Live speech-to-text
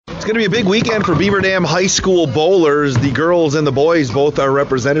It's going to be a big weekend for Beaver Dam High School bowlers. The girls and the boys both are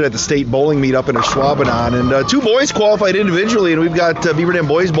represented at the state bowling meet up in Ashwaubenon. And two boys qualified individually, and we've got Beaver Dam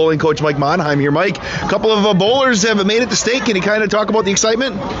boys bowling coach Mike Monheim here. Mike, a couple of bowlers have made it to state. Can you kind of talk about the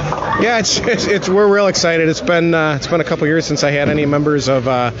excitement? Yeah, we're real excited. It's been a couple years since I had any members of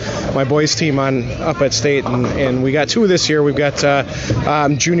my boys team up at state, and we got two this year. We've got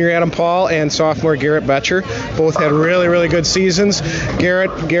junior Adam Paul and sophomore Garrett Boettcher. Both had really good seasons.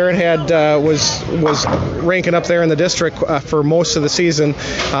 Garrett was ranking up there in the district for most of the season.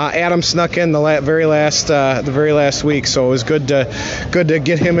 Adam snuck in the very last week, so it was good to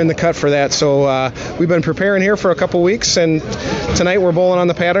get him in the cut for that. So we've been preparing here for a couple weeks, and tonight we're bowling on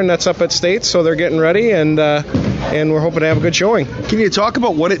the pattern that's up at state, so they're getting ready, and we're hoping to have a good showing. Can you talk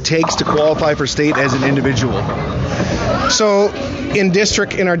about what it takes to qualify for state as an individual? So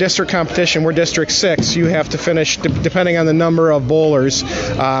in our district competition, we're District 6. You have to finish, depending on the number of bowlers,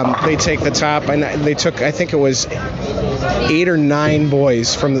 they take the top, and they took, I think it was 8 or 9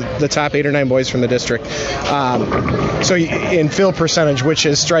 boys from the top 8 or 9 boys from the district. So in fill percentage, which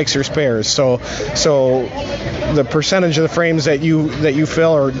is strikes or spares. So the percentage of the frames that you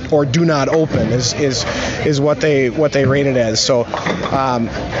fill or do not open is what they rate it as. So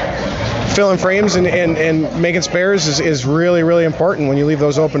filling frames and making spares is really important. When you leave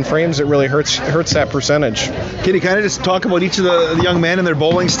those open frames, it really hurts that percentage. Can you kind of just talk about each of the young men and their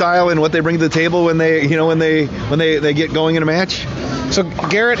bowling style and what they bring to the table when they get going in a match? So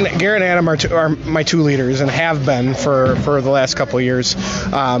Garrett and Adam are my two leaders and have been for the last couple of years.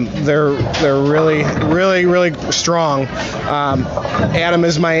 They're really strong. Adam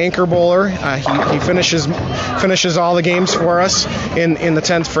is my anchor bowler. He finishes all the games for us in the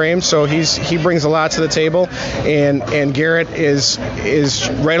 10th frame, so he brings a lot to the table. And Garrett is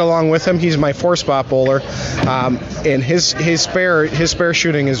right along with him. He's my 4-spot bowler, and his spare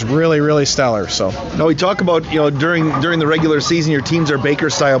shooting is really stellar. So now we talk about during the regular season, your teams are Baker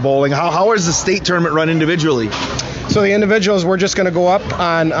style bowling. How is the state tournament run individually? So the individuals, we're just going to go up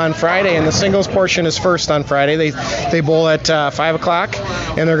on Friday, and the singles portion is first on Friday. They bowl at 5 o'clock,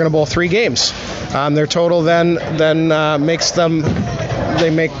 and they're going to bowl 3 games. Their total then makes them.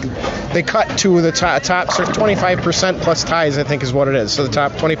 They cut to the top, so 25% plus ties, I think is what it is. So the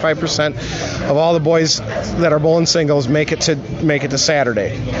top 25% of all the boys that are bowling singles make it to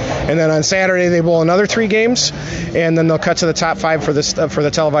Saturday, and then on Saturday they bowl another 3 games, and then they'll cut to the top 5 for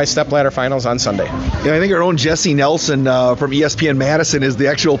the televised stepladder finals on Sunday. Yeah, I think our own Jesse Nelson from ESPN Madison is the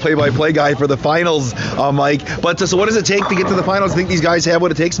actual play-by-play guy for the finals, Mike. But so what does it take to get to the finals? I think these guys have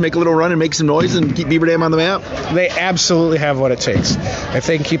what it takes to make a little run and make some noise and keep Beaver Dam on the map. They absolutely have what it takes. If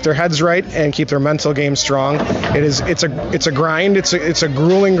they can keep their heads right and keep their mental game strong, it's a grind. It's a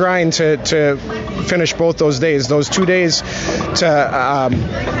grueling grind to finish both those days. Those 2 days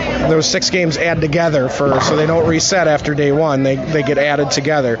those 6 games add together so they don't reset after day 1. They get added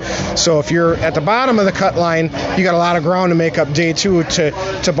together. So if you're at the bottom of the cut line, you got a lot of ground to make up day 2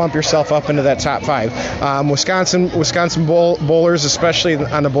 to bump yourself up into that top 5. Wisconsin bowlers, especially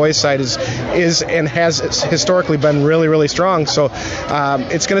on the boys side, is and has historically been really strong. So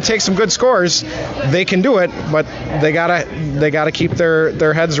it's going to take some good scores. They can do it, but they gotta keep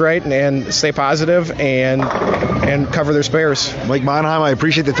their heads right and stay positive and cover their spares. Mike Monheim, I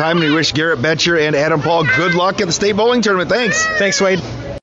appreciate the time, and we wish Garrett Boettcher and Adam Paul good luck at the state bowling tournament. Thanks, Wade.